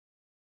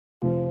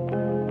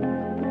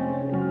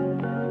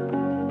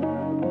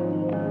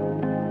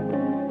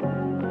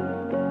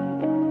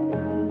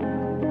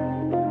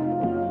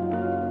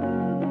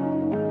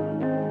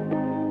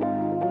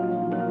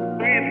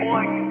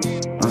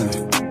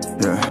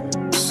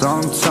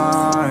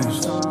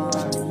sometimes.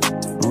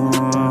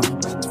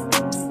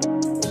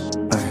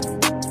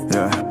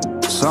 Yeah,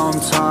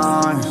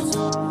 sometimes.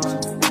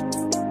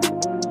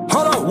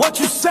 Hold on, what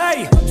you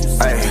say?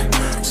 Hey,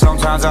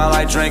 sometimes I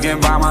like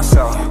drinking by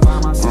myself.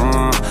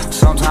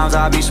 Sometimes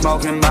I be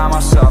smoking by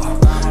myself.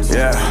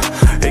 Yeah,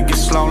 it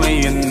gets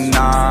lonely in the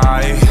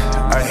night.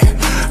 Ay,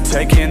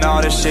 taking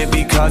all this shit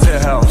because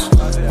it helps.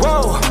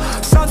 Whoa,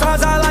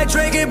 sometimes I like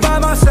drinking by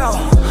myself.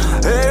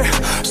 Yeah,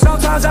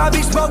 sometimes I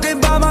be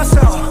smoking by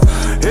myself.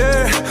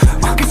 Yeah,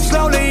 I get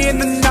slowly in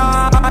the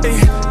night.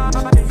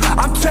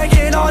 I'm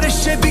taking all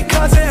this shit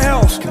because it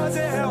helps.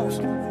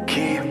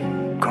 Keep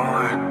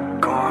going,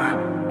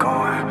 going,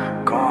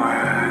 going,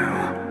 going.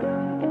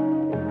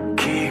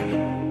 Keep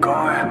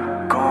going,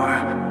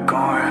 going,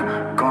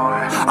 going,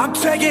 going. I'm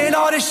taking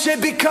all this shit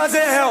because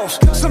it helps.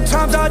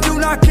 Sometimes I do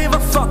not give a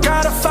fuck,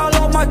 gotta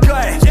follow my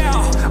gut.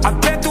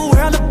 I've been through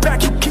hell and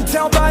back, you can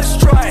tell by the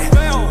stride.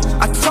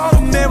 I told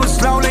them it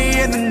was lonely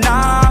in the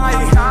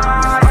night.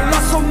 I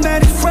lost so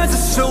many friends to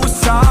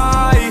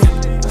suicide.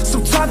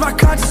 Sometimes my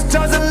conscience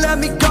doesn't let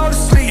me go to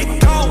sleep.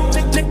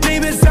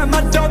 Demons at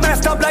my door,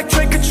 masked up like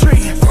trick or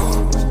treat.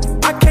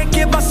 I can't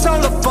give my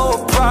soul up for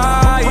a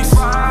price.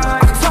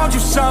 I told you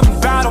something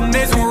about them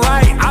isn't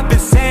right, I've been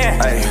saying.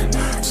 Hey,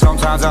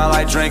 sometimes I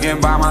like drinking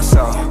by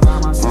myself.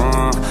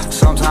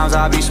 Sometimes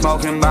I be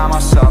smoking by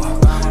myself.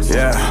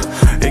 Yeah,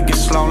 it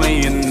gets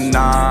lonely in the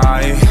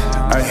night.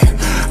 Ay,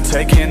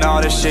 taking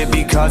all this shit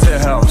because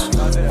it helps.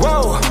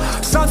 Whoa,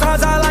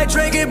 sometimes I like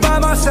drinking by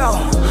myself.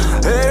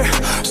 Yeah,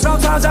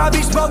 sometimes I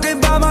be smoking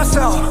by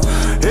myself.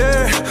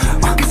 Yeah,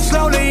 I get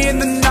slowly in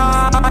the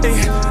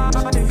night.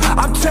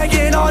 I'm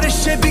taking all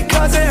this shit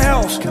because it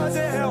helps.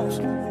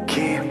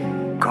 Keep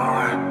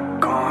going,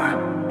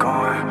 going,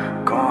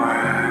 going,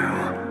 going.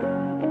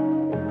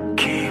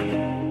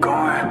 Keep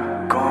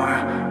going,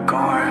 going,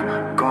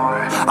 going,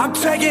 going. I'm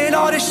taking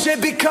all this shit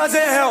because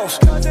it helps.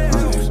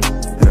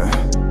 Yeah,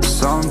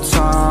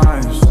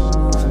 sometimes.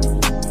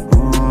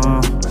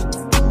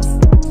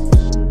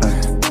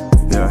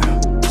 Yeah,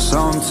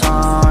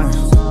 sometimes.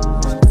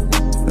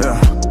 Yeah,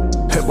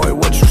 hey boy,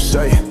 what you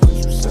say?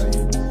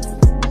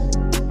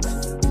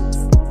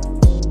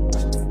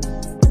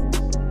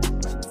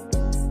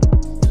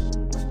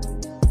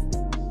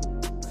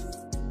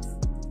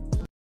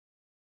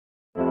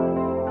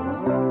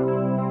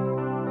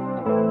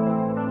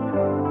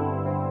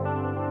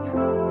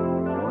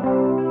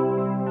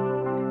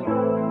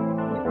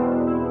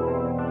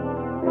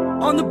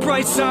 On the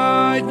bright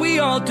side, we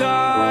all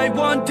die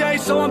one day,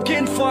 so I'm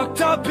getting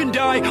fucked up and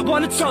I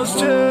wanna toast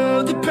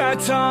to the bad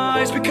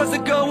times, because the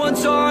good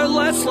ones are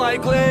less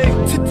likely.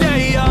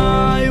 Today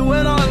I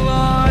went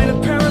online,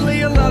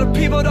 apparently a lot of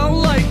people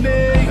don't like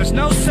me. There's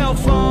no cell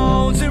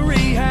phones in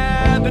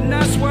rehab, and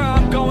that's where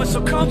I'm going,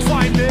 so come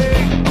find me.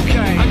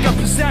 Okay, I got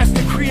possessed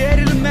and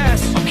created a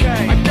mess.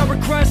 Okay, I got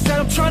regrets that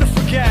I'm trying to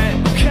forget.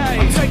 Okay,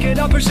 I'm taking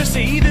uppers just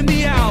to even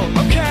me out.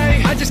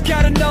 Okay, I just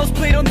got a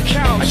nosebleed on the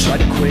couch. I tried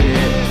to quit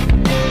it,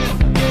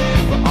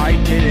 but I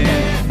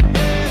didn't.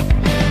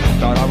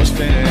 Thought I was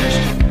finished,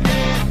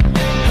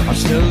 I'm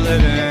still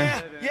living.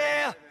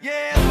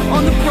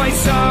 On the bright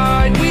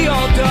side, we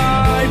all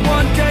die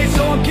one day,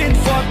 so I'm getting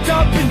fucked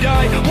up and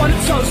I wanna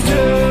toast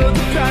to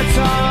the bad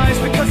times,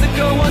 because the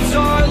good ones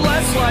are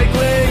less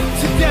likely.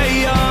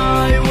 Today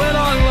I went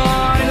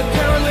online,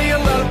 apparently a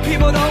lot of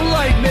people don't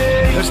like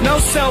me. There's no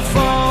cell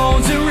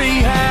phones in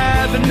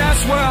rehab, and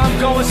that's where I'm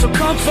going, so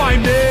come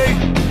find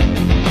me.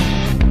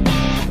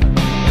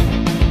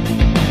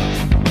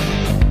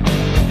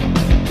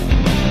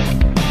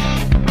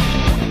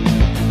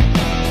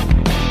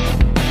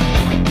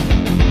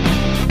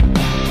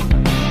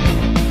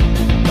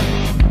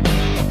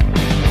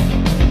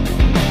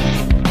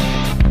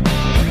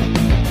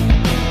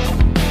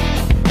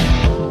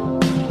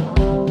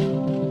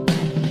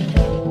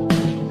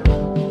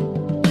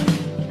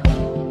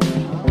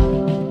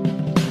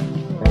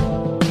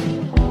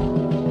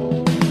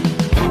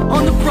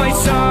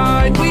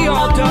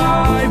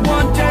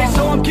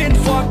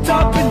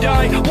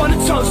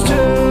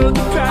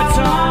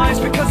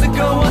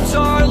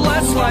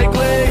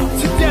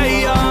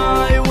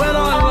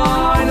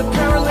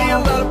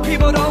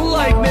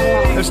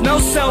 There's no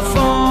cell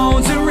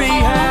phones in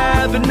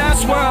rehab, and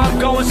that's where I'm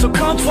going, so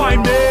come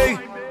find me.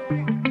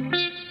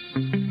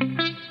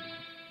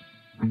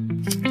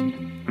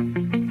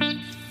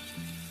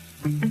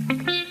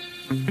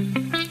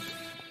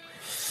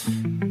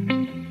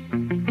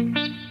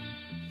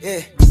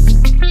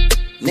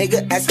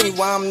 Nigga ask me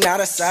why I'm not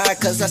outside,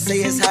 cause I say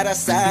it's hot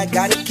outside.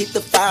 Gotta keep the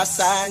fire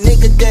side.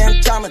 Nigga damn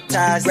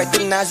traumatized.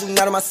 Recognize you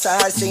not on my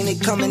side. Seen it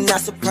coming,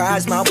 not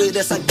surprised. My with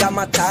us, I got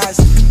my ties.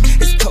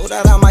 It's cold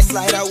out, I might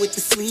slide out with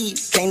the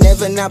sleeves. Can't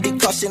never not be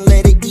caution,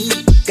 let it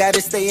eat.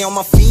 Gotta stay on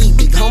my feet.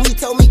 Big homie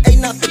told me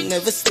ain't nothing,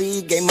 never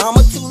sleep. Gave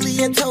mama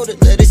Thule and told her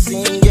let it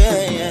sing,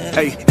 yeah.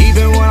 Hey,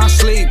 even when I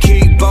sleep,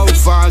 keep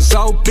both eyes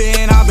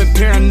open. I've been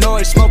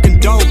paranoid, smoking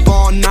dope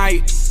all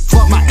night.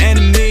 Fuck my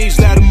enemies,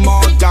 let them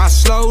all die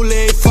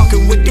slowly.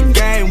 Fucking with the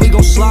game, we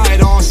gon' slide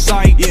on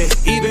sight, yeah.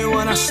 Even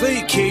when I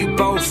sleep, keep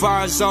both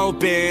fire's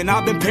open.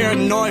 I've been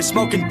paranoid,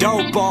 smoking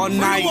dope all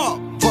night.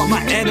 Fuck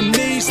my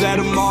enemies, let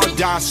them all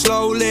die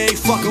slowly.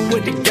 Fucking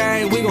with the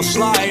gang, we gon'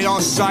 slide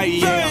on sight,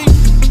 yeah.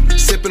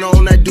 Sippin'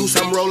 on that deuce,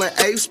 I'm rolling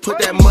apes. Put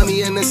that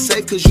money in the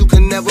safe, cause you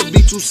can never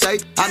be too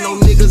safe. I know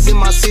niggas in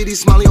my city,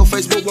 smiling on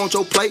Facebook, want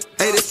your plate.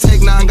 Hey, this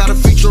Tech 9 got a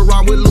feature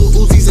around with Lil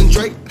Uzis and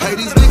Drake. Hey,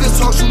 these niggas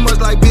talk too much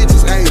like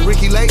bitches. Hey,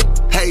 Ricky Lake.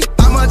 Hey,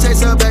 I'ma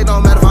chase her back,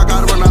 don't matter if I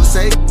gotta run out of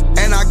safe.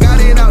 And I got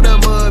it out the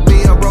mud,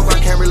 being broke, I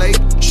can't relate.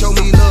 Show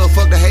me love,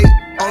 fuck the hate,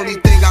 only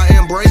thing I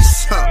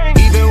embrace.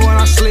 Even when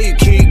I sleep,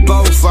 keep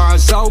both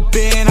eyes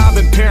open. I've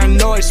been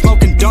paranoid,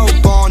 smoking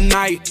dope all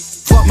night.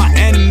 Fuck my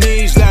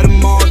enemies, let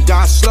them all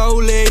die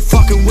slowly.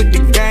 Fucking with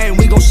the gang,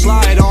 we gon'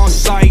 slide on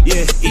sight,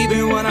 yeah.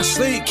 Even when I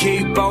sleep,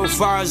 keep both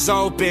eyes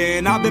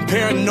open. I've been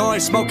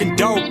paranoid, smoking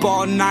dope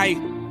all night.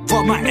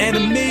 Fuck my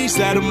enemies,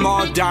 let them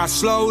all die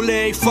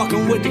slowly.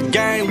 Fucking with the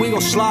gang, we gon'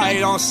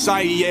 slide on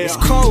sight, yeah. It's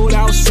cold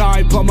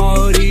outside, put my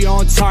hoodie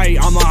on tight.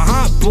 I'm a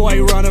hot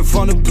boy running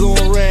from the blue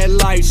and red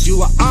lights.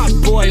 You a hot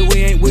boy,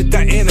 we ain't with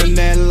the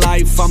internet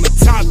life. I'm a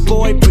top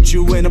boy, put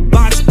you in a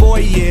box, boy,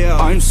 yeah.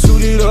 I'm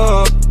suited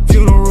up,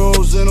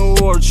 funerals and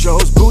award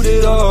shows.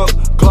 Booted up,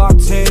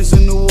 Glock 10s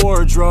in the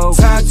wardrobe.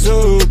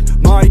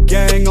 Tattooed, my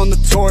gang on the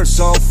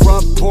torso.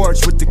 Front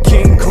porch with the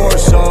King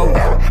Corso.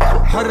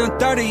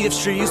 130th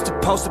Street, used to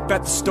post up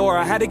at the store.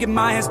 I had to get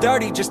my hands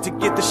dirty just to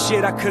get the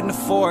shit I couldn't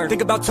afford.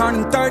 Think about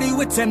turning 30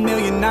 with 10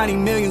 million, 90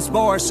 millions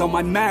more. So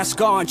my mask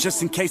on,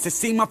 just in case they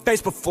see my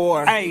face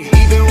before. Hey,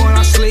 even when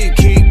I sleep,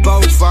 keep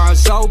both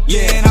eyes open.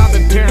 Yeah, and I've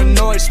been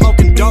paranoid,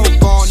 smoking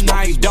dope all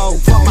night.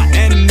 Fuck my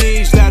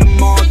enemies, let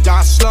them all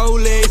die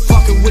slowly.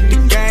 Fucking with the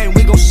gang,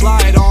 we gon'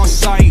 slide on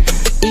sight.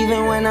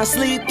 Even when I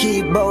sleep,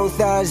 keep both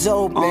eyes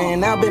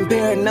open. I've been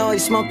paranoid,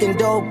 smoking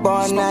dope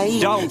all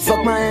night.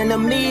 Fuck my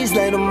enemies,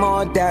 let them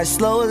all die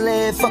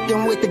slowly.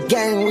 Fucking with the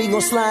gang, we gon'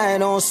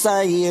 slide on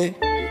sight, yeah.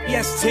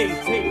 Yes, T.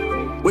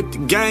 With the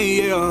gang,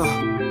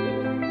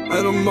 yeah.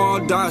 Let them all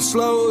die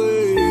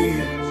slowly.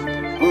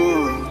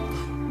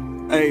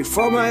 Hey,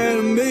 fuck my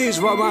enemies,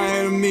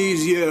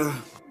 yeah.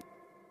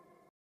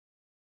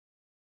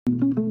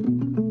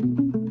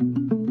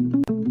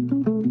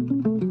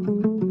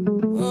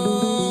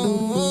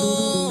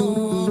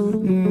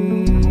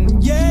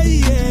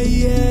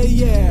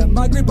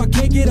 My grip, I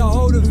can't get a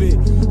hold of it.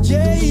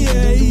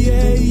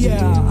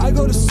 Yeah. I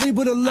go to sleep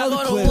with a loaded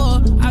clip.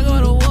 I go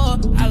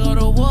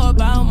to war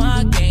about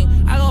my gang.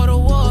 I go to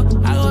war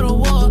about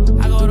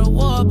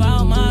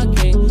my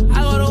gang.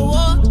 I go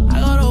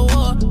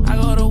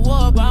to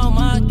war about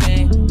my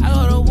gang. I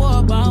go to war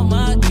about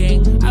my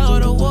gang. I go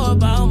to war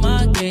about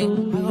my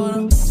gang.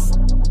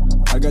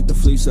 I got the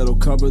fleece that'll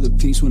cover the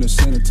piece when it's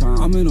center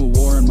time. I'm in a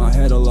war in my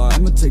head a lot.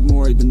 I'ma take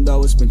more even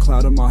though it's been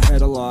clouding my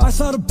head a lot. I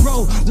saw the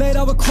bro laid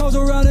out with clothes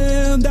around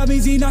him. That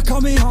means he not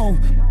coming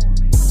home.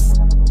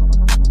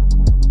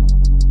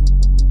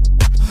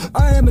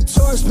 I am a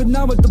tourist, but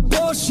not with the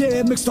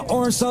bullshit. Mix the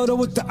orange soda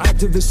with the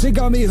activists. It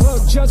got me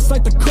hooked just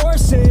like the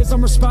course is.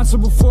 I'm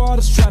responsible for all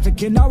this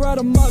trafficking. I ride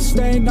a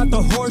Mustang, not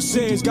the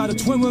horses. Got a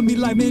twin with me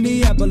like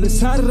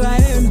Minneapolis. How did I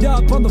end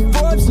up on the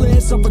Forbes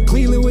list? I'm from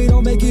Cleveland, we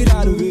don't make it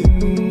out of it.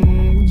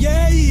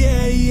 Yeah.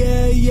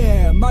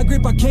 My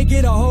grip, I can't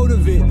get a hold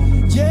of it.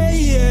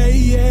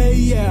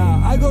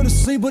 Yeah. I go to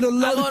sleep with a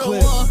loaded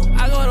clip.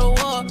 I go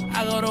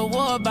to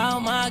war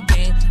about my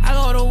gang. I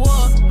go to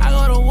war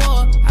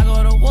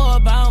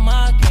about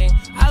my gang.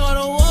 I go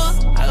to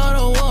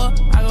war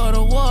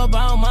about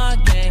my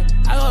gang.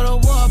 I go to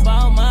war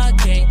about my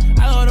gang.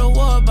 I go to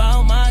war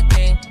about my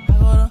gang.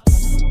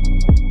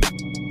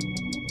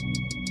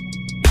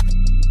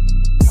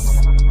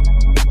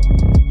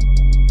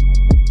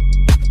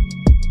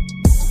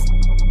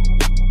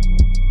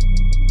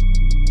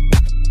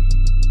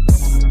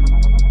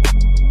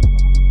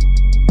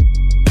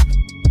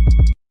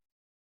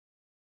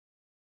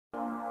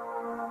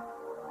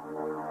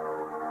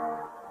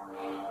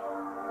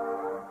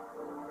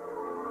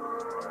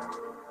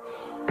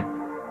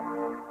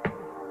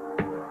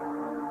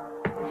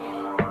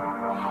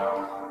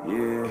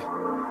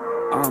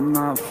 I'm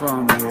not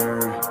from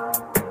here.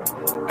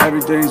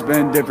 Everything's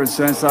been different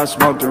since I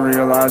smoked and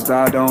realized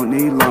I don't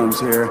need lungs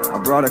here. I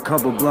brought a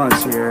couple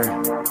blunts here.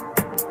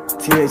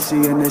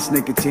 THC and this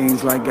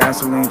nicotine's like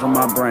gasoline for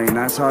my brain,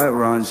 that's how it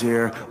runs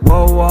here.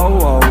 Whoa, whoa,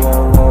 whoa,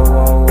 whoa, whoa,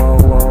 whoa, whoa,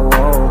 whoa,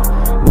 whoa.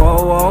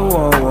 Whoa, whoa,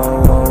 whoa,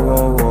 whoa, whoa,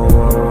 whoa,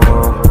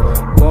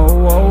 whoa,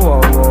 whoa, whoa, whoa,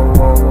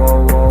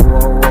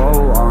 whoa,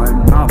 whoa.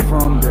 I'm not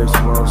from this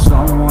world,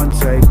 someone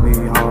take me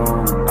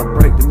home. I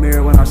break the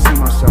mirror when I see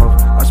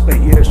myself. I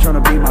spent years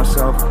trying to be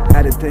myself,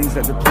 added things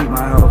that deplete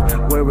my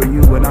health. Where were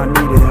you when I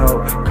needed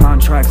help?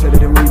 Contracts I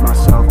didn't read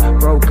myself.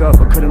 Broke up,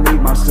 I couldn't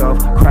leave myself.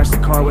 Crashed the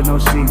car with no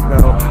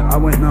seatbelt. I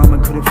went numb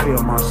and couldn't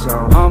feel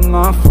myself. I'm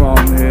not from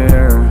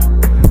here.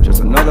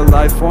 Just another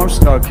life form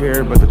stuck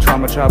here. But the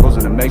trauma travels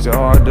and it makes it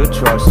hard to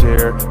trust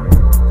here.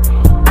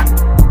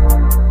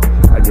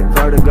 I get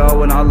vertigo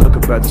when I look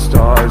up at the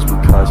stars,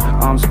 because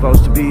I'm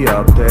supposed to be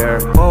up there.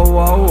 Whoa,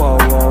 whoa, whoa,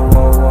 whoa,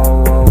 whoa,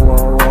 whoa, whoa,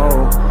 whoa,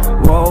 whoa.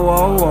 Whoa,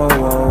 whoa, whoa,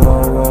 whoa,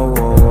 whoa, whoa,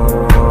 whoa, whoa,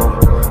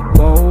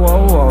 whoa,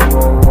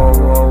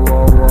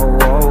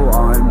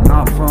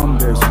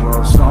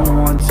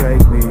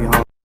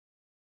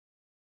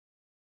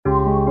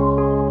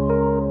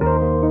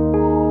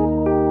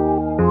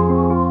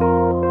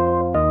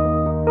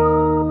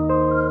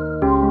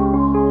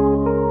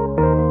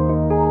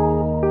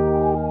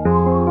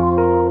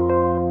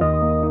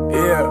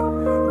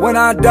 When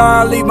I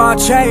die, I leave my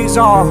chains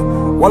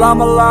on. While I'm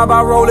alive,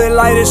 I roll it,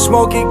 light it,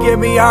 smoke it, get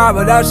me high,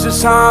 but that's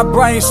just how I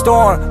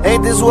brainstorm.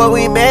 Ain't this what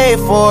we made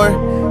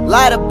for?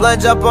 Light a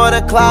blunt up on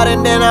a cloud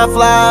and then I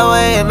fly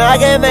away and I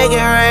can make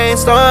it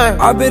rainstorm.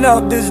 I've been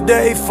up this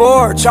day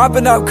for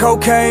chopping up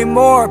cocaine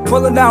more,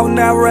 pulling out in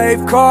that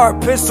rave car,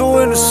 pistol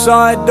in the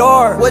side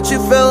door. What you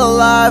feel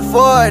alive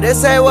for?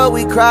 This ain't what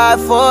we cried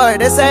for.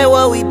 This ain't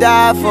what we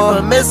died for.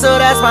 A missile,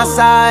 that's my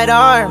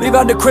sidearm. Leave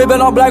out the crib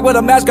and all black with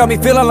a mask, got me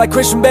feeling like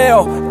Christian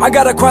Bale. I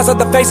gotta cross out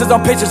the faces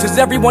on pictures, cause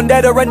everyone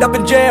dead or end up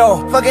in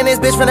jail. Fucking this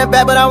bitch from the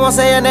back, but I won't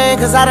say her name,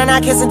 cause I do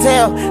not kiss and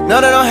tell.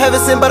 No, they don't have a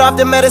sin, but off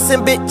the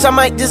medicine, bitch, I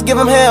might just give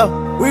them hell.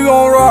 We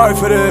gon' ride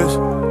for this,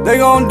 they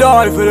gon'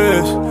 die for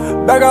this.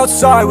 Back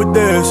outside with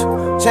this.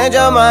 Change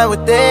your mind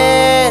with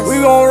this.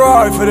 We gon'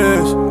 ride for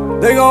this,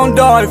 they gon'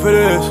 die for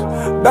this.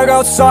 Back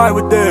outside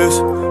with this.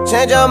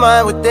 Change your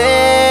mind with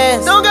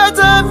this. Don't got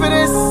time for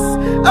this,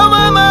 on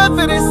my mind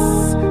for this.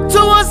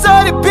 Two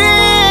one-sided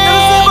bitch,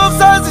 never see both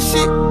sides of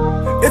shit.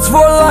 It's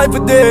for life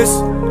with this,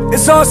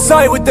 it's on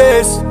sight with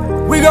this.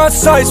 We got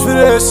sights for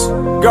this,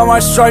 got my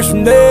stripes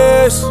from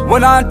this.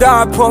 When I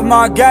die, I put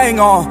my gang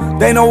on.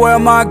 They know where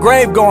my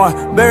grave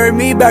going. Bury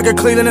me back in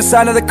Cleveland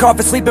inside of the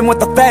coffin, sleeping with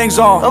the fangs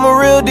on. I'm a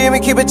real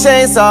demon, keep a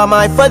chainsaw.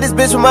 Might fuck this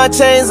bitch with my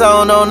chains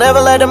on. Don't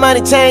never let the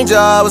money change her.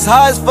 I was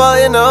high as fuck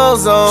in the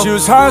ozone. She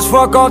was high as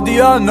fuck off the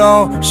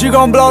unknown. She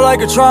gon' blow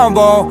like a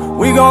trombone.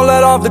 We gon'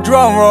 let off the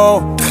drum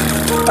roll.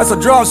 That's a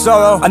drum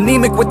solo.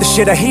 Anemic with the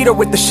shit, a heater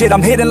with the shit.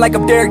 I'm hitting like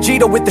I'm Derek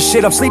Jeter with the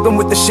shit. I'm sleeping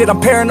with the shit. I'm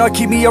paranoid,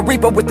 keep me a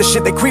reaper with the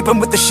shit. They creeping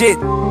with the shit.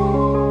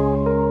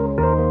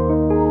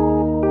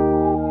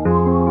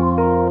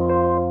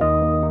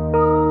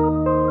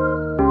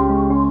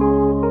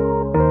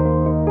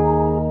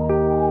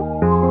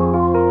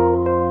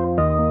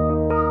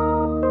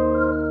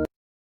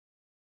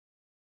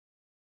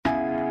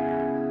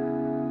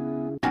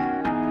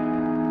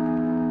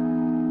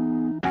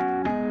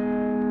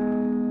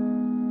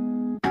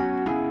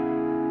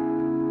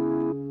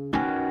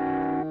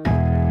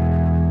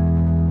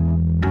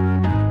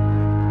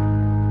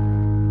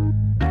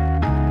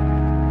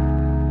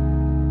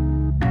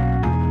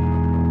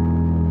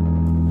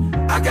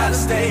 I gotta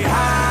stay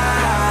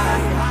high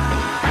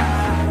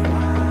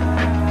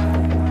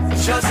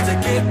just to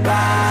get by.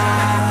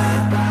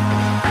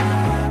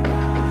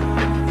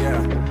 Yeah,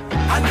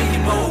 I need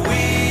more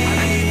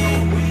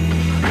weed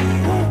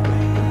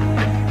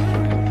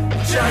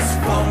just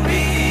for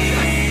me.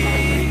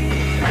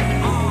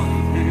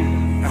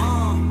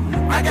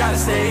 I gotta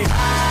stay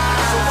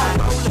high, so I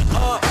roll it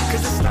up,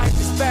 cause this life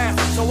is fast,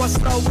 so I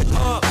slow it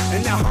up,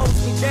 and that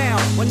holds me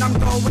down when I'm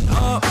going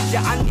up.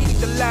 Yeah, I need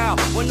the loud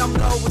when I'm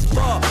low as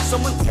fuck.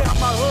 Someone tell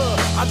my hood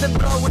I've been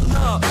blowing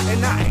up,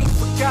 and I ain't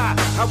forgot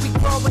how we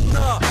growing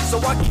up. So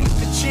I keep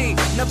the G,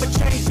 never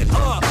change it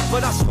up,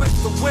 but I switch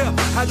the whip,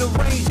 how to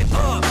raise it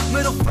up.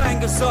 Middle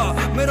fingers up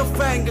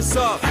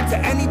to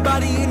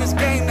anybody in this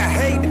game that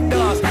hated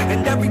us,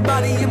 and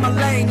everybody in my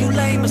lane, you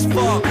lame as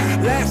fuck.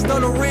 Last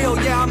of the real,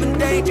 yeah, I'm in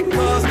danger,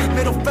 cuz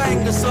middle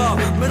fingers up.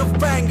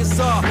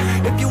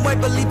 If you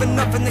ain't believing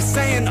nothing they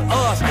saying to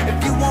us,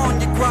 if you on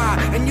your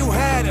grind and you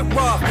had it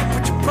rough,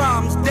 put your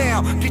problems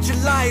down, get your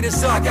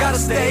lighters up. I gotta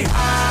stay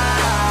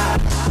high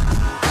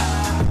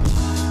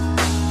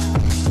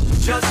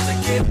just to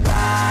get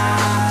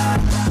by.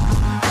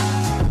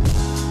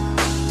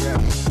 Yeah,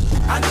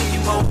 I need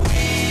more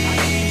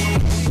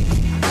weed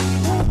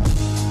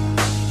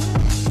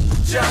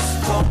just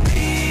for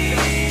me.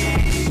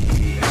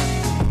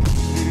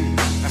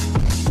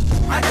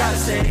 I gotta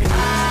stay high.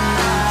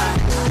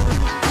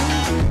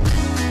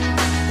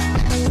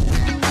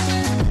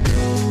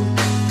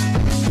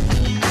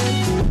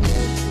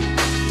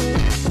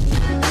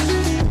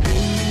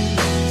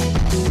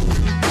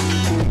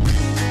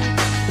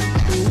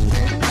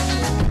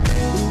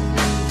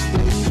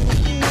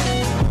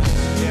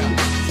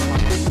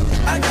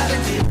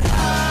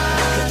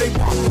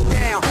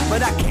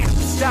 But I can't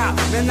stop,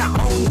 man, I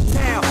own the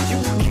town. You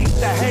can keep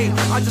the hate,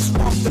 I just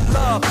want the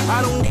love.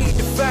 I don't need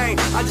the fame,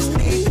 I just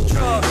need the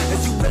drug.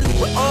 Is you really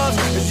with us?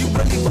 Is you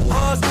really with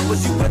us?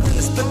 Was you willing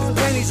to split the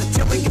pennies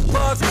until we get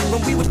bucks?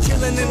 When we was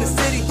chilling in the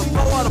city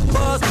before all the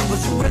buzz,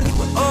 was you really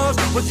with us?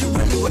 Was you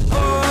really with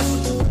us?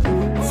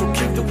 So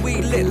keep the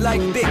weed lit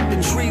like Big, the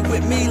tree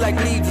with me like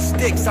leaves and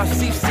sticks. I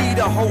CC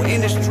the whole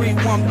industry,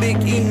 one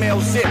big email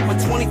zip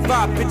with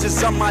 25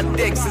 pictures of my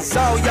dick. Since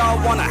all y'all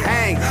wanna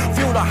hang,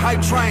 feel the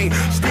hype train,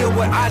 steal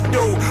what I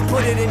do,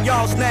 put it in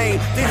y'all's name.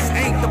 This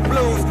ain't the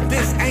blues,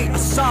 this ain't a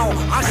song,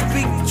 I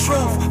speak the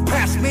truth,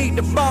 pass me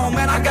the ball,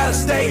 man, I gotta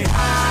stay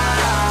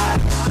high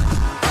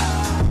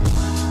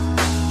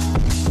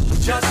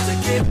just to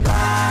get by.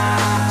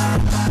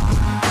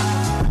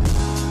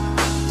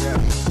 Yeah,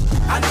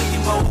 I need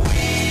more weed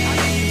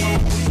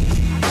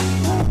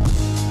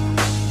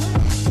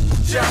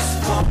just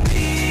for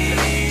me.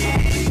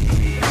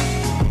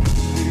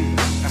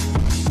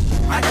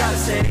 I gotta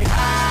stay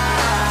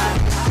high.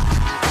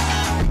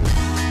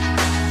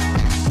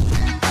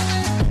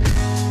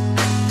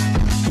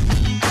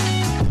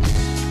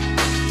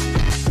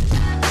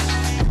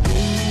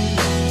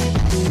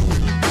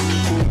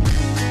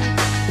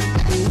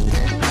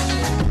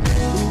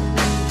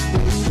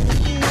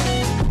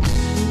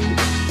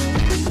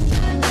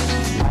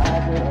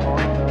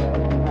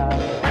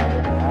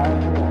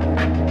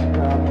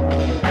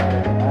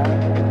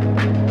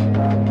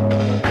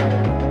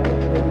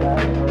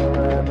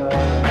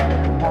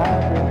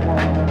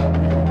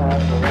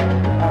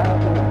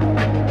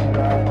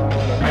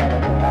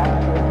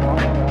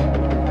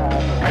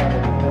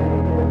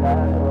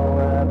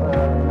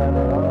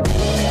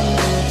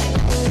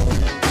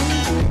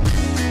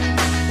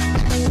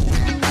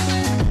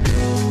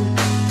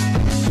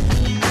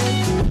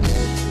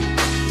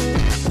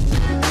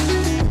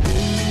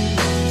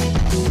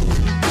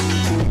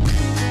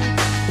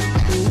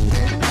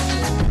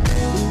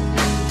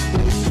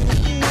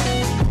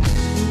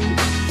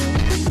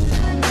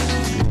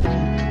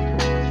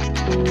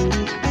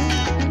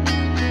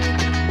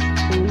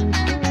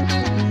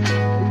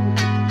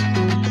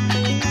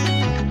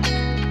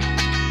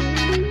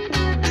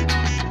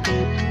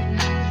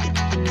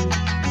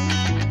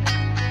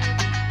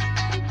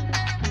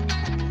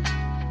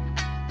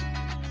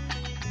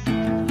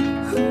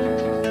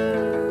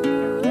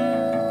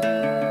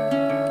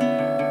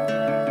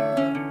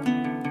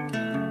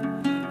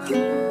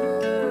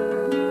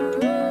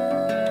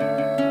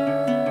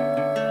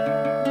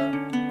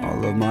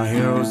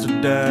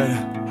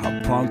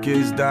 punk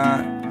is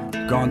that?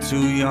 Gone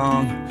too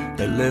young,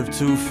 they live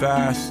too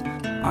fast.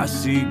 I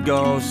see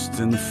ghosts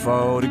in the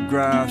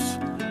photographs.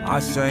 I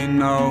say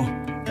no,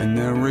 and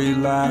then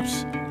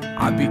relapse.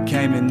 I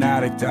became an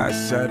addict at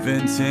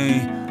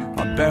 17.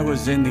 My bed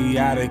was in the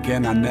attic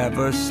and I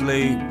never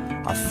sleep.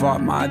 I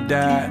fought my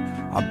dad,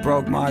 I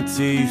broke my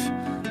teeth.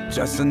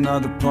 Just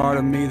another part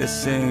of me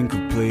that's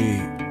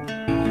incomplete.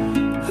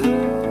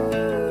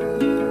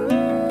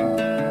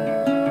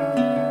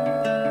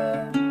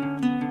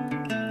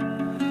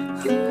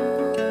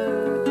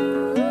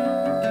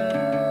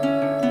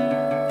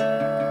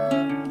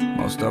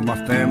 Most of my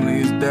family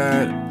is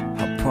dead.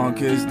 How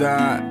punk is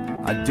that?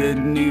 I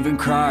didn't even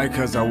cry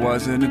cause I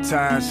wasn't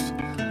attached.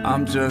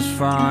 I'm just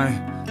fine,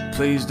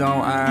 please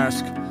don't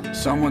ask.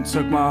 Someone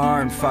took my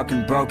heart and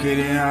fucking broke it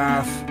in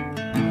half.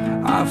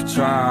 I've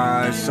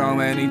tried so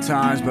many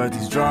times, but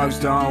these drugs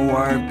don't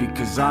work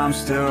because I'm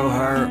still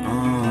hurt.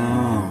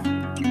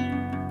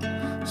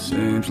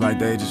 Seems like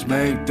they just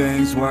make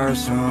things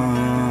worse.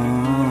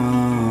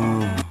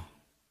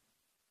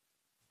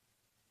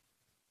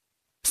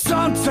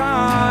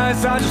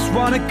 Sometimes I just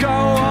wanna go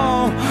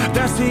home.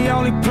 That's the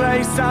only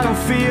place I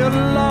don't feel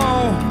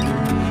alone.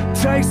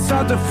 Take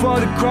something for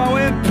the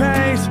growing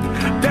pains.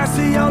 That's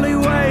the only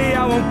way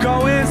I won't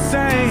go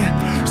insane.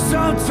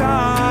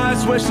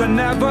 Sometimes wish I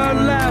never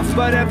left,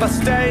 but if I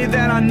stay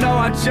then I know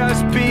I'd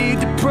just be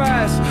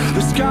depressed.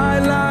 The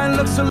skyline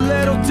looks a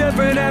little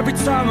different every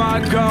time I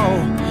go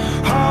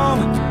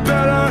home.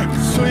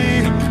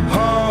 Bittersweet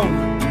home.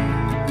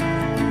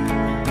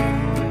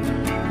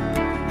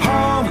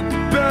 Home,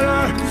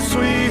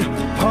 bittersweet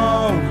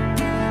home.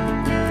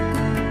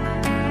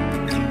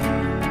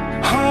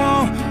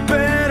 Home,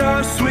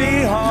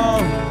 bittersweet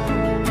home.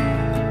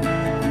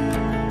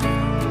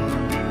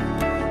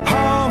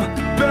 Home,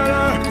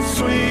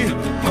 bittersweet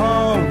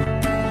home.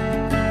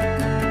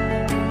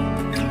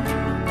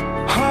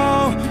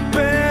 Home,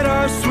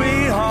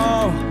 bittersweet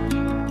home.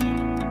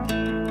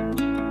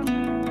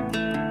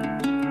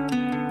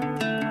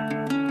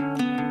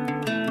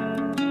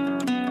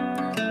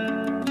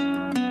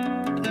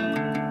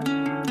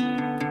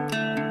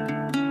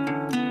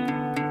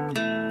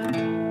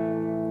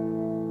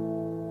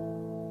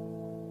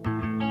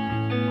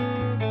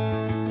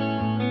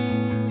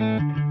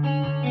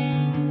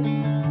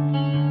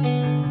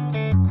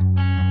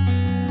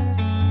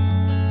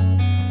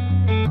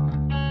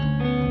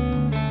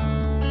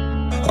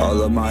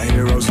 All of my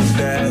heroes are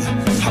dead.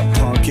 How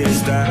punk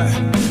is that?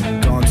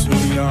 Gone too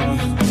young,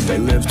 they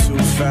live too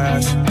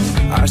fast.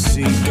 I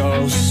see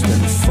ghosts in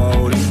the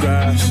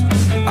photographs.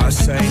 I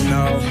say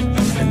no,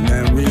 and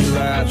then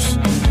relapse.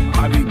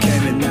 I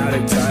became an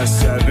addict at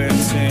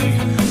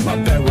 17. My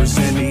bed was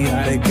in the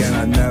attic and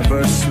I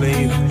never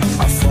sleep.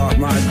 I fought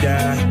my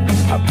dad,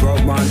 I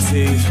broke my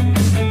teeth.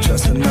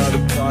 Just another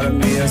part of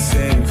me that's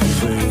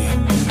incomplete.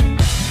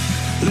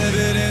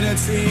 Living in a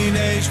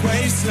teenage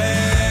wasteland,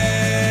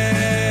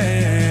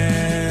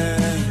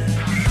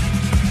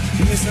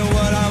 missing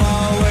what I'm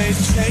always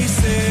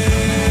chasing.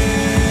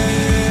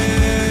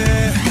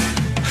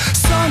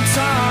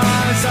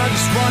 Sometimes I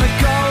just wanna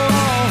go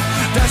home.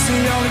 That's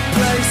the only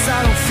place I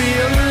don't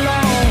feel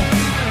alone.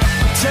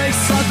 Take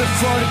something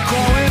for the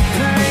growing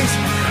pains.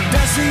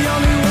 That's the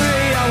only way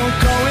I won't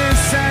go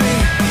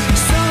insane.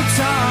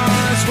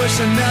 Sometimes wish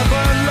I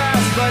never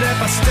left, but if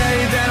I stay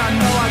then I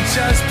know I'd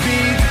just be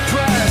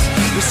depressed.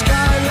 The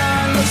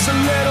skyline looks a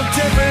little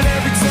different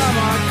every time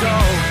I go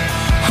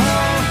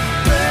home.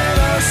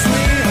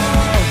 Bittersweet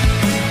home.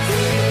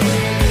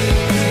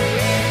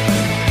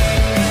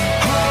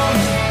 Home,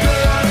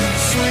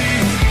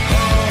 bittersweet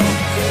home.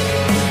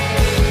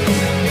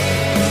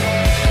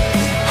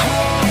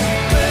 Home,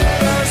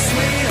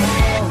 bittersweet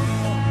home.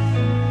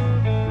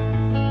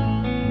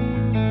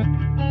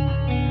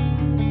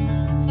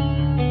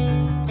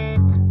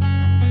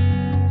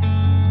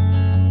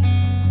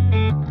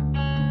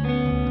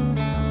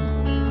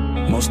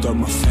 Most of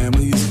my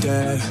family is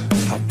dead.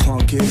 How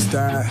punk is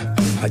that?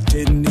 I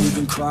didn't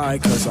even cry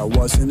cause I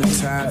wasn't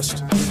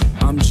attached.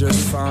 I'm just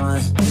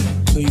fine,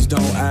 please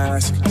don't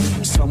ask.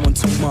 Someone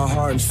took my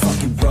heart and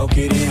fucking broke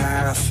it in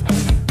half.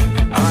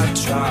 I've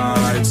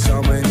tried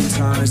so many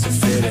times to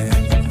fit in.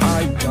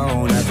 I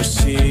don't ever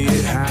see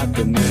it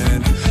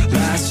happening.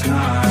 Last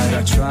night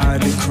I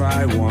tried to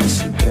cry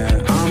once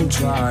again. I'm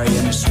dry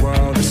and this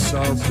world is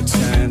so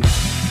pretend.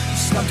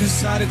 Stuck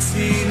inside a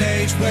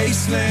teenage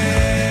wasteland,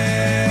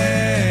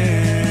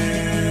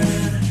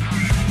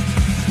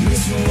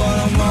 missing what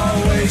I'm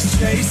always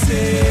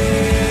chasing.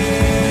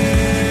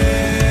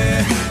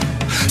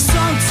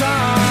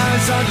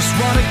 Sometimes I just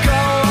wanna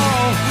go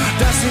home.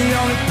 That's the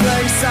only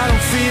place I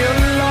don't feel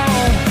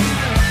alone.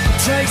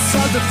 Take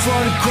something for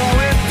the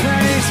growing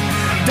pains.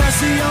 That's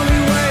the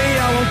only way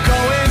I won't go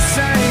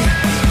insane.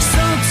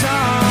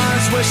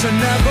 Sometimes wish I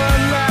never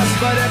left,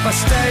 but if I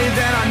stay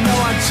then I know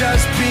I'd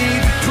just be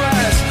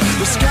depressed.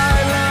 The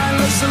skyline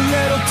looks a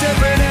little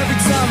different every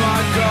time I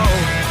go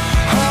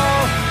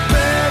home.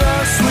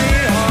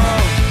 Bittersweet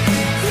home.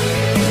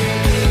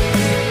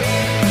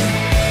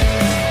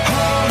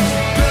 Home,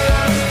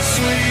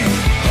 bittersweet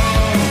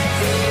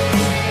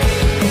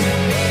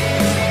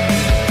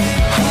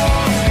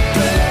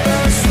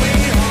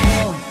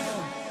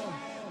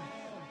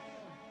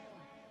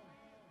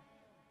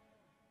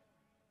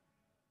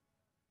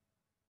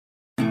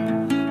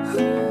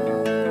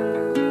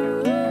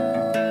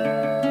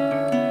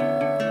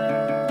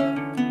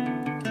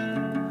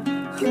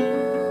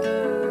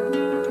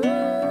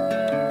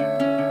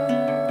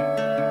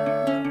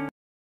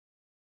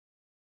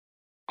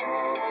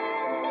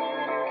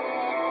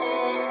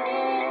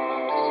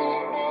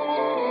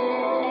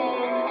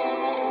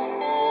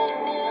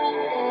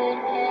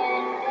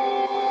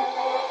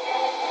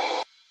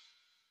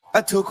I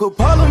took a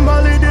pollen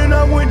molly, then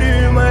I went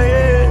in my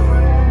head.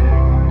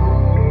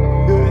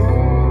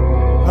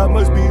 Yeah. I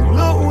must be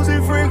Lil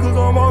Uzi free, cause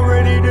I'm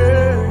already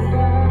dead.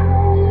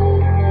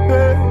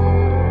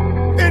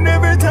 Yeah. And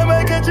every time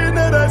I catch a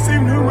nut, I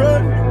seem to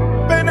run.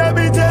 Man, I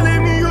be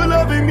telling me you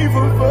loving me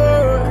for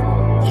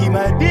fun. Keep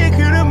my dick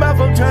in her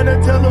mouth, I'm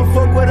tryna tell her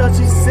fuck what else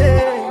she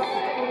said.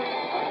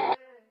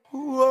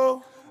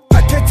 Whoa.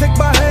 I can't take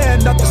my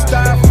hand off the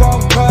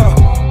styrofoam car.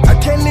 I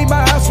can't leave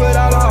my house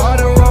without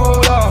 100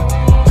 rolled up.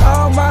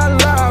 All my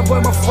life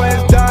when my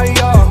friends die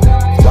young.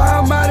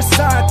 Why I'm out of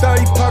sight,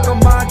 30 park on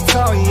my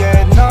tongue,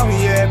 yeah, no,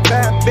 yeah.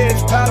 Bad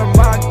bitch, powder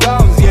my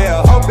gums,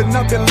 yeah. Open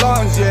up your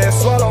lungs, yeah.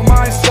 Swallow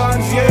my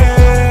sons,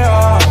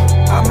 yeah.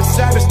 I'm a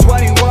savage,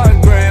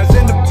 21 grams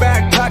in the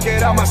back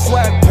pocket of my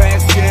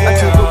sweatpants, yeah. I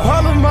took a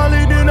pollen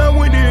molly, then I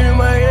went in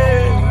my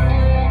head.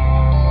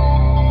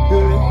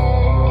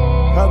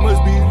 Yeah. I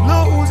must be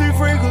Lil Uzi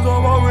free, cause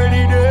I'm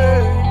already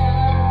dead.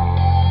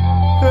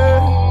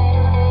 Yeah.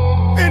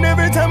 And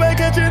every time I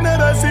catch a nut,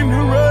 I seem to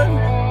run.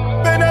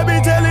 Man, I be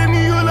telling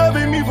me you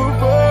loving me for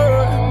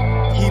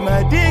fun. Keep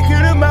my dick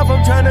in her mouth,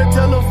 I'm tryna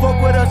tell her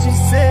fuck what else she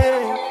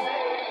said.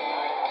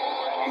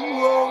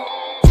 Whoa.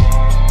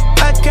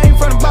 I came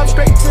from the bottom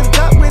straight to the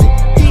top with it,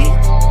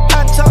 yeah.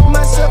 I talk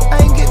myself,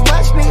 I ain't get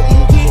watched, nigga,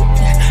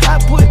 yeah. I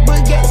put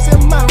baguettes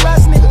in my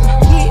rice, nigga,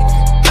 yeah.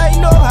 I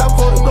know how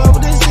far to go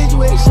with this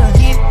situation,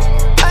 yeah.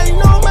 I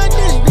know my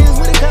distance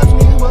with a cops,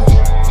 nigga, but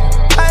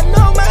I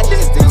know my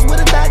distance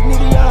with a dot,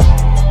 nigga, y'all.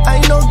 I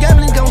ain't no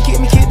gambling gon' keep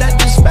me kicked out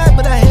this spot,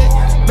 but I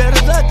had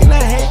better luck than I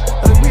had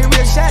a real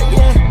shot,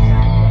 yeah.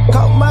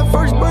 Caught my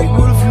first break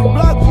with a few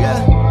blocks,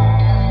 yeah.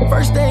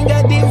 First thing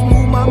I did was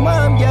move my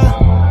mom, yeah.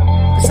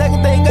 The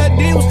second thing I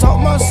did was talk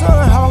my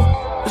son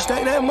how to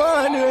stack that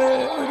money,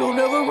 don't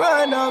ever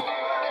run up.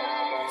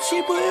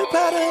 She put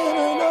powder in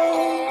her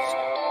nose.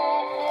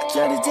 I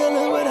try to tell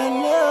her what I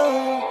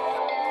love.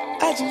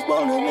 I just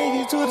wanna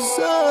make it to the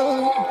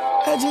sun.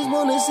 I just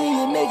wanna see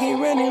you naked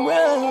running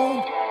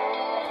around.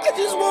 I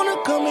just wanna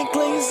come and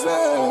clean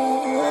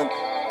some.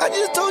 I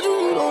just told you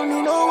you don't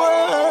need no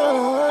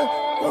one.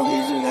 Long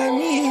as you got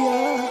me,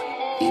 yeah.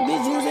 These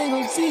bitches ain't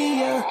gon' see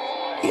ya,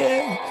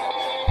 yeah.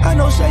 I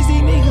know shicey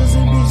niggas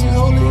and bitches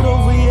hold it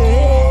over your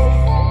head.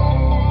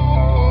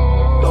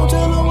 Don't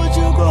tell them what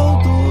you go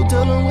through,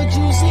 tell them what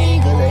you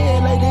seen, cause they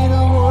act like they the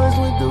ones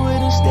went through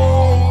it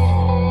instead.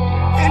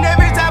 And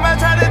every time I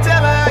try to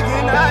tell her I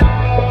cannot,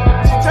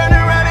 she turn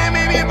around and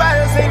make me buy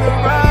her Saint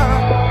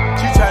Laurent.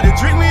 She tried to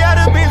trick me out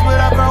of bitch, but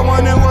I found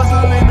one that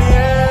wasn't let me in.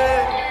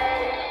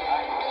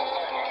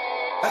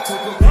 I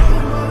took a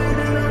pollen molly,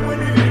 then I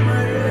went in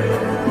my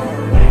head.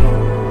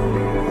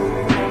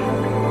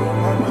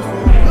 I must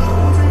be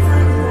losing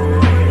friends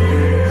over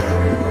here.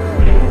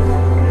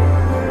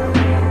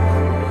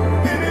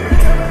 And every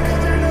time I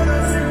catch a nut, I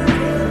see me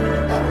run.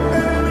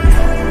 And I be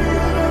telling me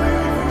you loving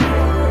me for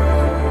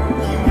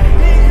fun. Keep my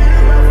dick in her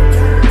mouth, I'm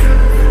trying to tell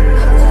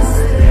her what I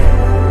said.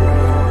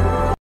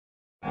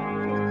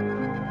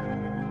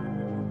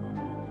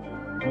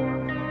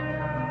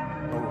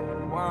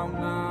 Wow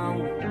now,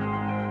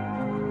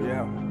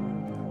 yeah.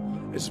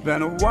 It's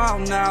been a while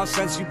now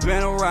since you've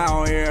been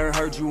around here.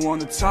 Heard you on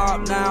the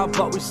top now,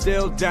 but we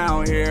still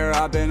down here.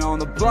 I've been on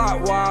the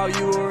block while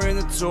you were in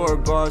the tour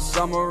bus.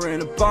 Some are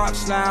in a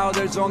box now,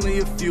 there's only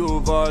a few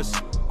of us.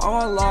 I'm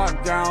on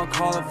lockdown,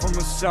 calling from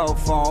a cell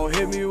phone.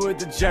 Hit me with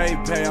the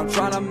JPay, I'm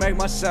trying to make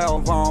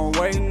myself home.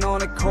 Waiting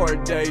on a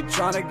court date,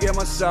 trying to get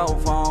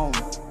myself home.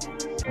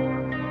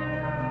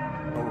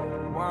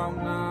 Wow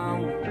now,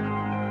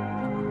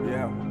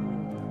 yeah.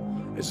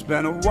 It's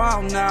been a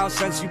while now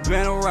since you've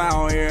been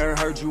around here.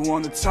 Heard you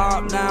on the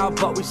top now,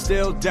 but we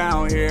still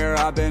down here.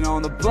 I've been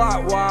on the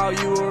block while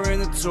you were in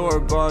the tour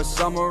bus.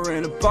 Some are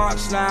in a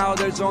box now,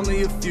 there's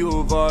only a few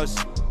of us.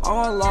 I'm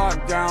on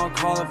lockdown,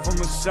 calling from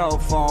a cell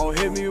phone.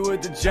 Hit me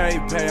with the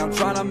JPay, I'm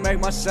trying to make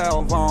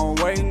myself home.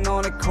 Waiting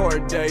on a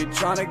court date,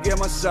 trying to get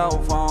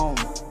myself home.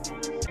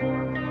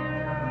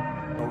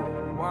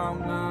 Wow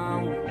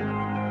now,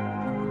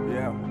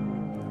 yeah.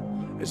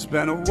 It's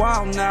been a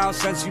while now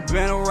since you've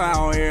been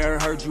around here.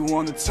 Heard you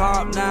on the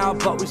top now,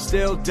 but we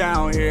still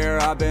down here.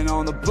 I've been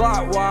on the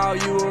block while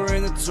you were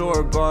in the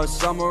tour bus.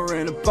 Some are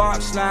in a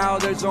box now,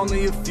 there's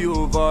only a few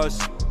of us.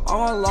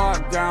 I'm on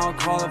lockdown,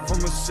 calling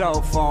from a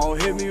cell phone.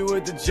 Hit me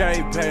with the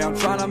JPay, I'm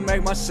trying to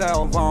make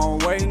myself home.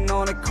 Waiting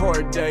on a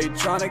court date,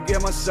 trying to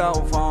get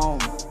myself home.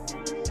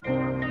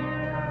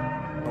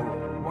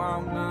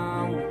 Wow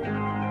now,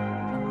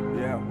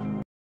 yeah.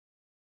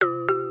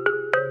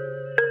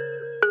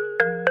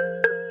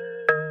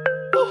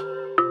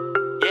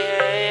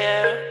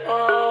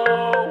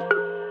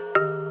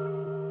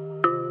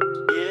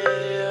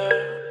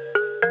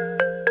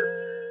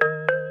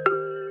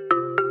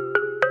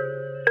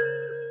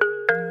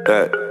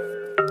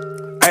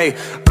 Hey,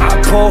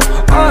 I pull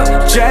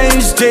up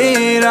James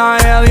Dean, I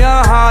am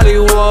your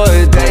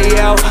Hollywood. They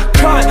yell,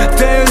 cut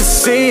the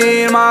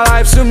scene, my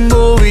life's a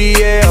movie,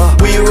 yeah.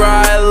 We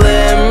ride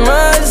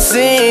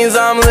limousines,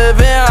 I'm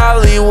living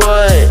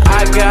Hollywood.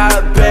 I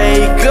got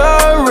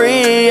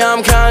bakery,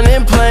 I'm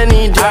counting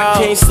plenty dough. I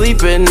can't sleep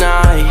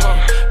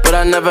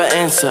never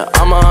answer.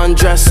 I'ma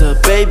undress her,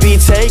 baby,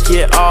 take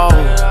it all.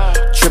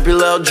 Trippy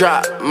little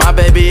drop, my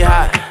baby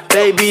hot.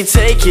 Baby,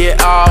 take it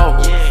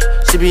all.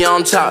 She be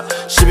on top,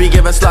 she be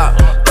giving slop.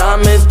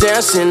 Diamonds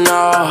dancing,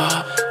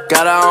 oh.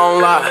 Got her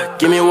on lock,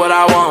 give me what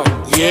I want,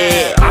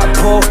 yeah. I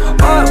pull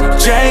up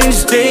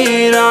James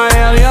Dean, I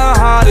am your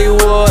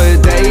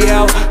Hollywood. They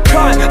yell,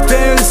 cut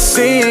then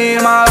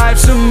scene, my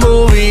life's a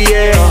movie,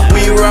 yeah.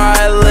 We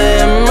ride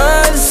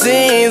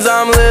limousines,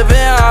 I'm living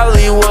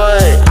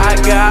Hollywood. I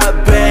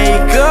got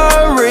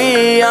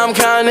bakery, I'm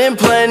counting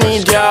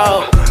plenty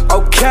dough.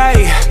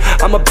 Okay,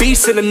 I'm a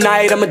beast in the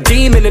night, I'm a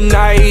demon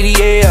tonight,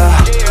 yeah.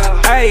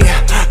 Hey,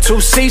 2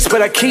 seats,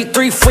 but I keep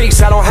 3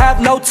 freaks, I don't have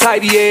no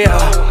type, yeah.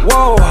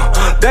 Whoa,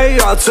 they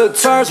all took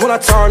turns when I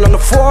turned on the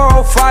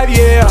 405,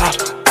 yeah.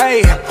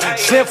 Hey,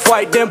 sniff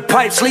white, then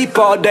pipe, sleep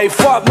all day,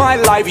 fuck my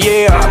life,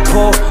 yeah. I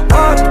pull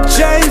up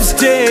James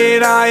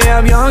Dean, I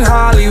am young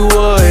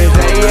Hollywood.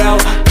 They yell,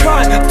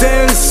 cut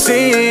then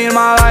scene,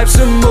 my life's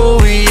a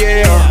movie,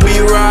 yeah. We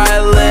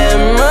ride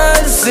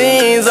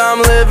limousines,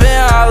 I'm living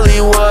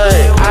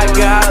Hollywood. I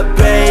got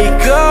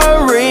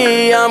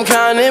bakery, I'm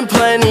counting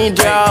plenty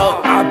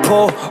dough. I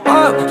pull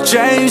up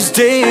James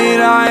Dean,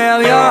 I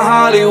am your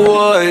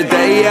Hollywood.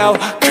 They yell,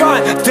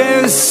 cut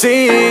then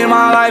scene,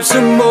 my life's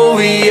a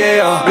movie,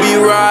 yeah. We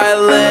ride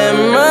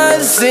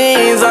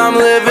limousines, I'm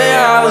living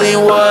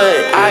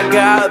Hollywood. I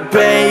got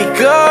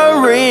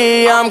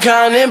bakery, I'm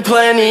counting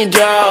plenty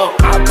dough.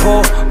 I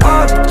pull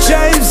up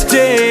James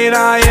Dean,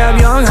 I am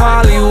young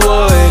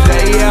Hollywood.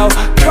 They yell,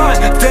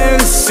 cut then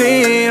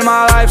scene,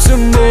 my life's a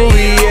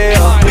movie,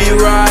 yeah. We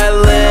ride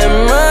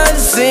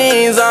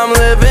limousines, I'm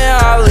living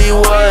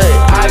Hollywood.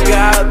 I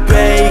got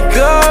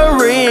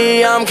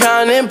bakery, I'm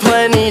counting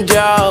plenty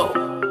dough.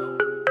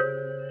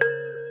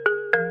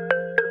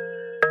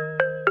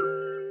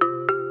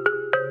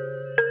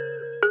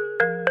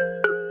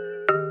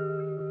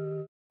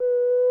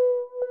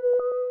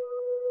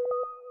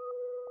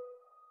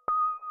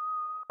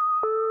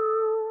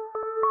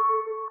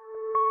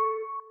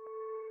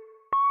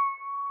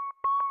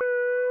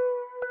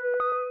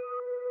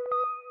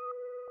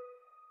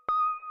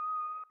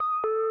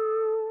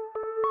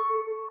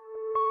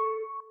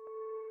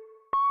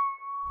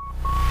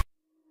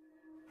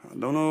 I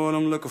don't know what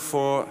I'm looking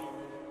for.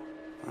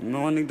 I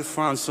know I need to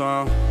find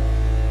some.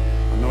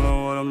 I don't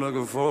know what I'm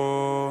looking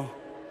for.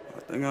 I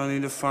think I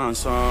need to find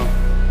some.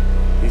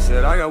 He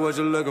said, I got what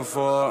you're looking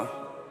for.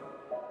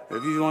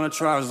 If you wanna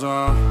try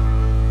some.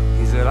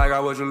 He said, I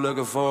got what you're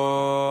looking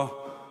for.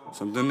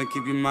 Something to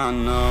keep your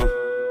mind up.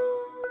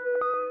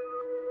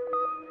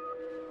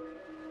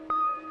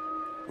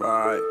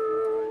 Right.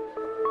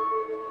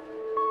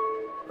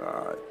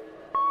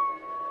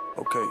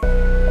 Okay,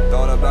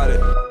 thought about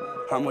it.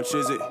 How much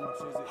is it?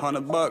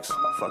 $100 bucks?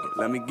 Fuck it,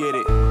 let me get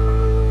it.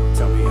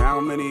 Tell me how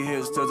many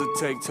hits does it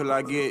take till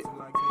I get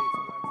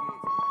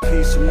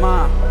peace of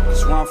mind?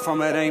 Cause where I'm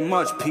from it ain't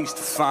much peace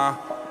to find.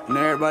 And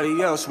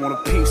everybody else want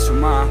a piece of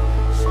mind.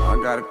 So I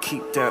gotta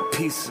keep that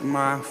peace of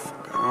mind.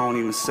 Fuck, I don't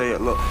even say it,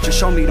 look. Just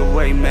show me the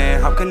way,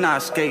 man. How can I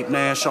escape,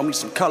 man? Show me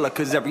some color,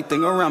 cause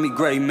everything around me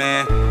gray,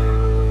 man.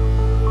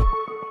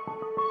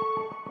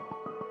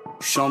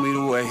 Show me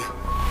the way.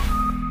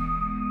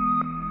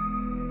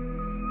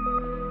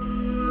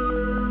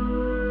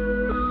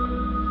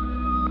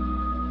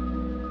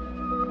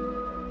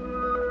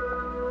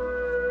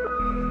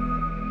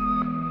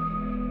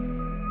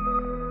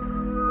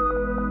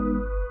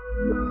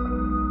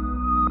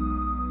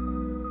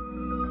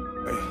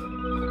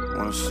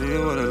 Wanna see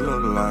what it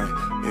look like?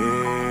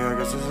 Yeah, I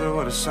guess this is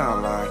what it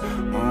sound like.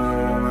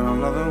 Oh man, I'm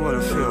loving what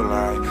it feel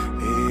like.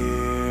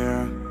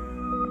 Yeah,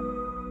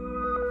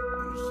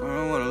 I'm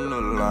seeing what it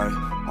look like.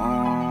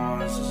 Oh,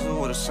 this is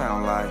what it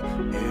sound like.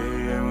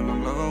 Yeah,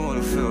 I'm loving what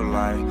it feel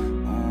like.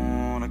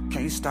 Oh, I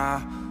can't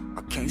stop.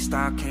 I can't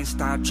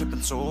stop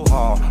tripping so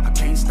hard. I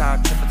can't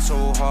stop tripping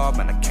so hard,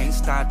 man. I can't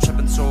stop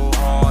tripping so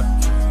hard.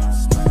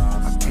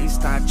 I can't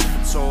stop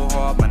tripping so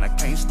hard, man. I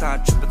can't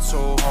stop tripping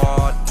so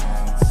hard.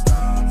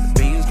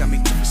 Got me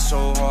tripping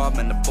so hard,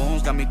 man, the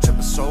booms got me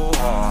tripping so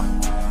hard.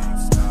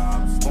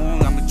 Boom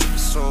got me tripping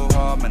so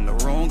hard, man, the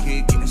room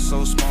keep getting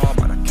so small,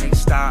 but I can't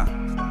stop.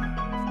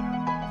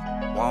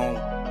 Won't.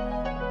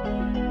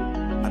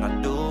 And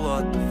I do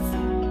what the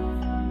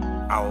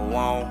fuck I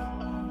want.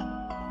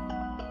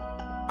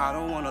 I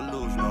don't wanna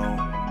lose no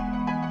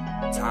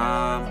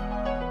time.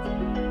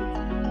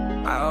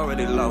 I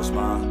already lost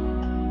my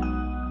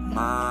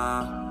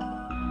mind.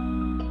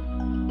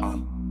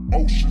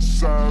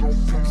 Oceanside on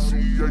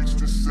PCH,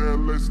 this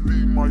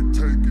LSD might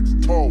take its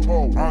toll.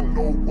 I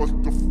know what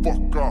the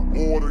fuck I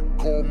ordered,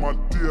 call my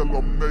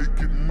dealer, make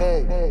it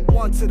more.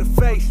 1 to the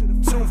face,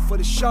 2 for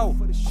the show.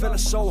 Feeling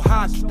so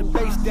high, keep the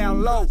bass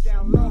down low.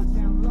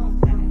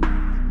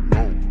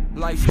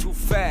 life's too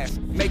fast,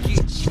 make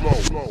it slow.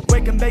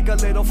 Wake and bake a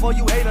little, for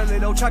you ate a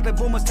little. Chocolate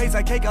boomers taste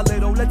like cake a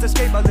little. Let's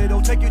escape a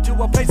little, take you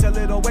to a place a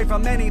little away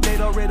from any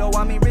little riddle.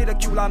 I mean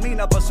ridicule, I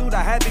mean a pursuit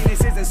of happiness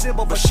isn't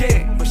simple, but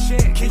shit.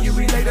 Can you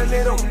relate a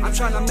little? I'm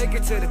trying to make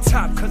it to the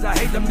top, cause I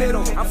hate the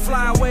middle. I'm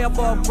flying way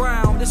above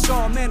ground, it's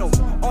all mental.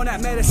 On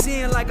that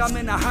medicine like I'm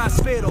in the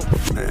hospital.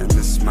 And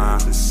this is my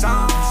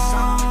song.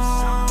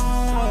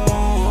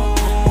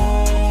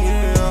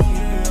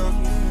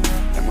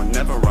 And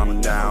whenever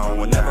I'm down,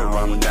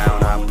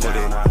 I put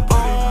it on.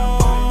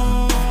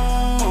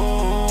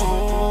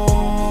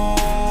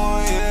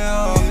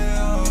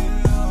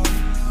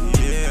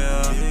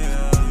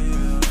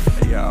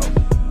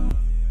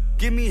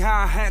 Give me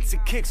hi-hats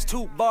and kicks,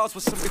 2 bars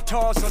with some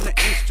guitars on the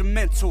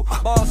instrumental.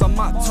 Bars on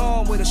my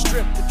tongue with a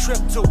strip to trip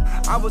to.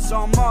 I was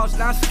on Mars,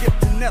 now I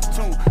skipped to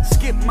Neptune.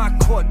 Skip my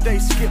court day,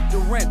 skip the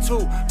rent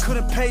too.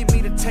 Couldn't pay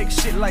me to take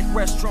shit like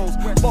restrooms.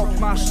 Both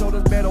my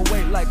shoulders better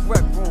weight like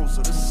rec rooms.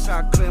 So this is how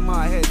I clear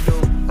my head,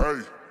 dude.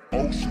 Hey,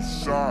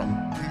 Oceanside,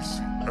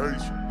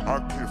 PCH, I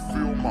can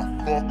feel my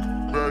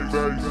fucking bass.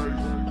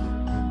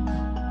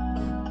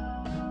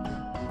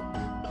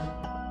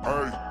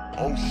 Hey,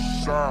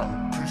 Oceanside,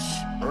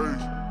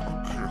 PCH.